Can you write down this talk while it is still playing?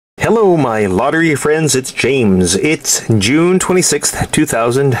Hello my lottery friends, it's James. It's June 26th,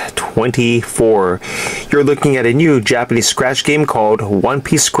 2024. You're looking at a new Japanese scratch game called One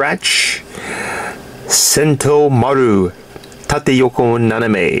Piece Scratch Sentomaru Tate Yoko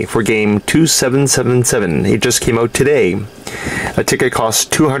Naname for game 2777. It just came out today. A ticket costs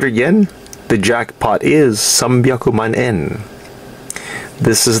 200 yen. The jackpot is 300 man yen.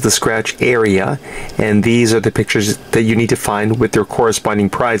 This is the scratch area, and these are the pictures that you need to find with their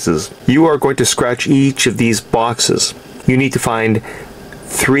corresponding prizes. You are going to scratch each of these boxes. You need to find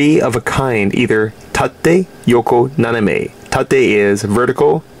 3 of a kind, either tate, yoko, naname. Tate is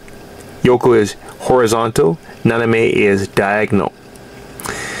vertical, yoko is horizontal, naname is diagonal.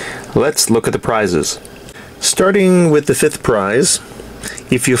 Let's look at the prizes. Starting with the 5th prize,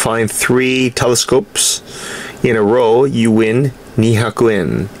 if you find 3 telescopes in a row, you win 200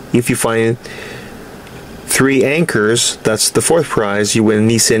 yen. If you find 3 anchors, that's the 4th prize, you win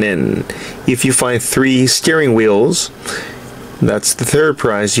 2000 yen. If you find 3 steering wheels, that's the 3rd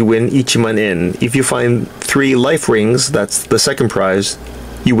prize, you win 1man yen. If you find 3 life rings, that's the 2nd prize,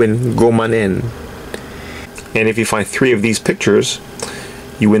 you win 5man yen. And if you find 3 of these pictures,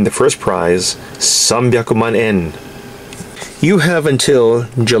 you win the 1st prize, 300 man yen. You have until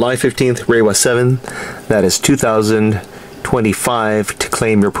July 15th, Reiwa 7, that is 2025, to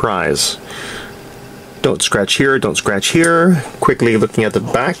claim your prize. Don't scratch here, don't scratch here. Quickly looking at the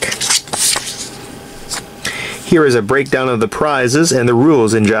back. Here is a breakdown of the prizes and the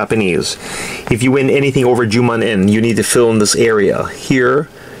rules in Japanese. If you win anything over 10man yen, you need to fill in this area. Here,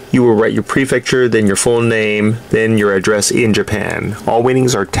 you will write your prefecture, then your full name, then your address in Japan. All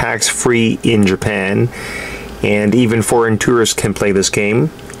winnings are tax-free in Japan, and even foreign tourists can play this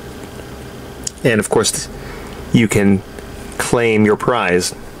game. And of course, you can claim your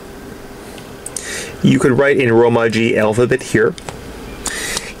prize. You could write in Romaji alphabet here.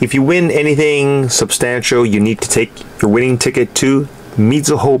 If you win anything substantial, you need to take your winning ticket to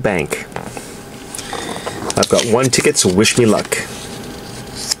Mizuho Bank. I've got 1 ticket, so wish me luck.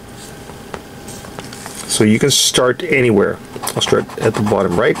 So you can start anywhere. I'll start at the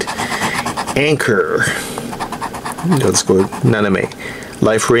bottom right. Anchor. Let's go with Naname.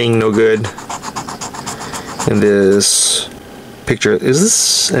 Life ring, no good. And this picture, is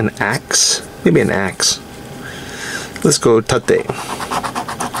this an axe? Maybe an axe. Let's go tate.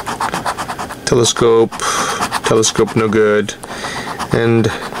 Telescope, telescope, no good. And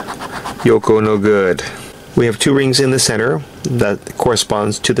yoko, no good. We have 2 rings in the center. That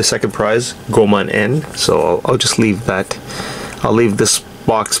corresponds to the 2nd prize, 5man yen. So I'll just leave that. I'll leave this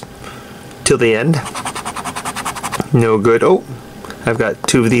box till the end. No good. Oh, I've got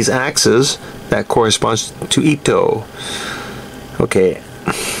 2 of these axes. That corresponds to Ito. Okay.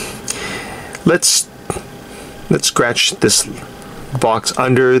 Let's scratch this box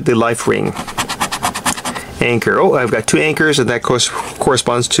under the life ring. Anchor. Oh, I've got 2 anchors, and that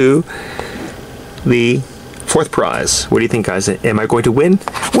corresponds to the 4th prize. What do you think, guys? Am I going to win?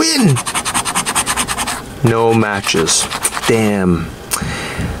 Win! No matches. Damn.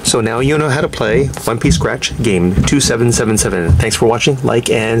 So now you know how to play One Piece Scratch game 2777. Thanks for watching. Like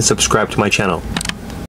and subscribe to my channel.